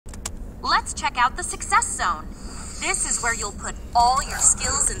Let's check out the Success Zone. This is where you'll put all your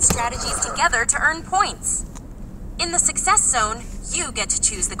skills and strategies together to earn points. In the Success Zone, you get to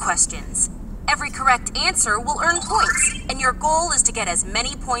choose the questions. Every correct answer will earn points, and your goal is to get as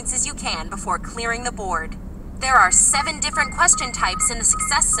many points as you can before clearing the board. There are 7 different question types in the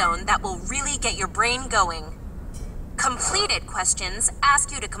Success Zone that will really get your brain going. Completed questions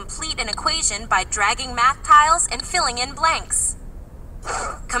ask you to complete an equation by dragging math tiles and filling in blanks.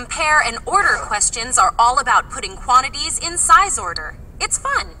 Compare and order questions are all about putting quantities in size order. It's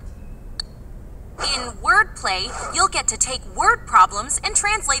fun. In wordplay, you'll get to take word problems and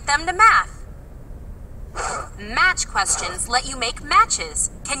translate them to math. Match questions let you make matches.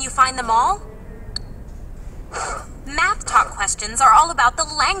 Can you find them all? Math talk questions are all about the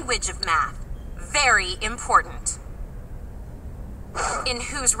language of math. Very important. In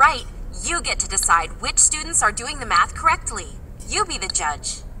Who's Right, you get to decide which students are doing the math correctly. You be the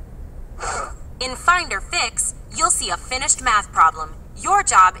judge. In Find or Fix, you'll see a finished math problem. Your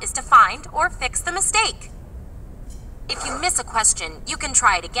job is to find or fix the mistake. If you miss a question, you can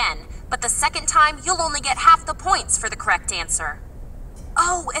try it again, but the second time you'll only get half the points for the correct answer.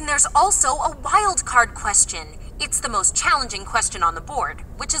 Oh, and there's also a wild card question. It's the most challenging question on the board,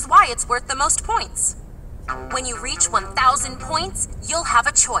 which is why it's worth the most points. When you reach 1,000 points, you'll have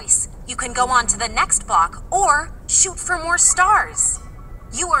a choice. You can go on to the next block or shoot for more stars.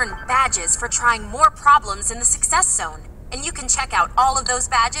 You earn badges for trying more problems in the Success Zone, and you can check out all of those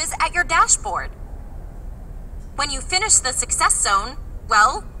badges at your dashboard. When you finish the Success Zone,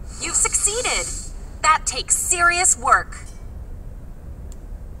 well, you've succeeded. That takes serious work.